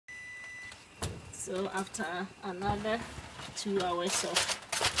So after another 2 hours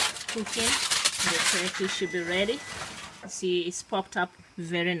of cooking, the turkey should be ready. See, it's popped up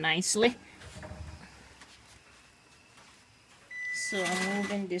very nicely. So I'm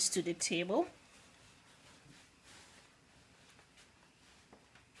moving this to the table.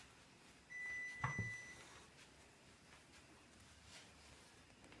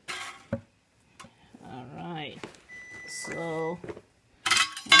 Alright, so I'm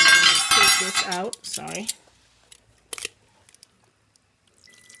going to take this out, sorry.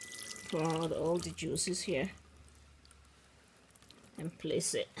 Pour out all the juices here and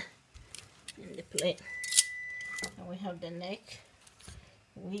place it in the plate. And we have the neck.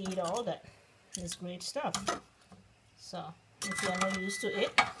 We eat all that. It's great stuff. So if you're not used to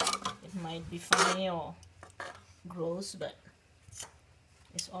it, it might be funny or gross, but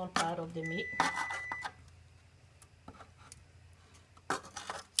it's all part of the meat.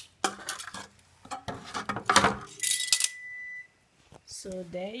 So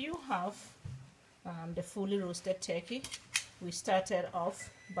there you have the fully roasted turkey. We started off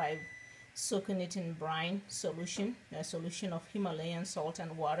by soaking it in brine solution, a solution of Himalayan salt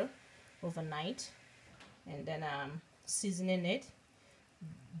and water overnight, and then seasoning it,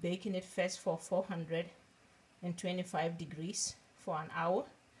 baking it first for 425 degrees for an hour,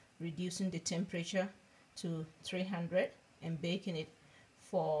 reducing the temperature to 300, and baking it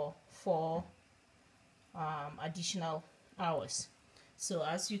for 4 additional hours. So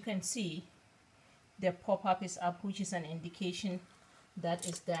as you can see, the pop-up is up, which is an indication that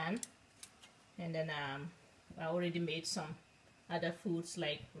is done. And then I already made some other foods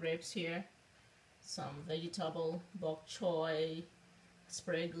like ribs here, some vegetable, bok choy,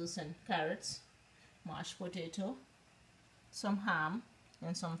 asparagus and carrots, mashed potato, some ham,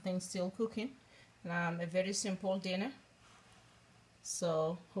 and some things still cooking. A very simple dinner.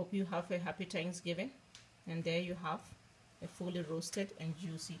 So hope you have a happy Thanksgiving. And there you have a fully roasted and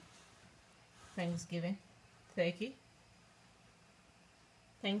juicy Thanksgiving turkey.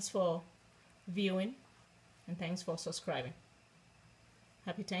 Thanks for viewing and thanks for subscribing.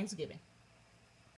 Happy Thanksgiving.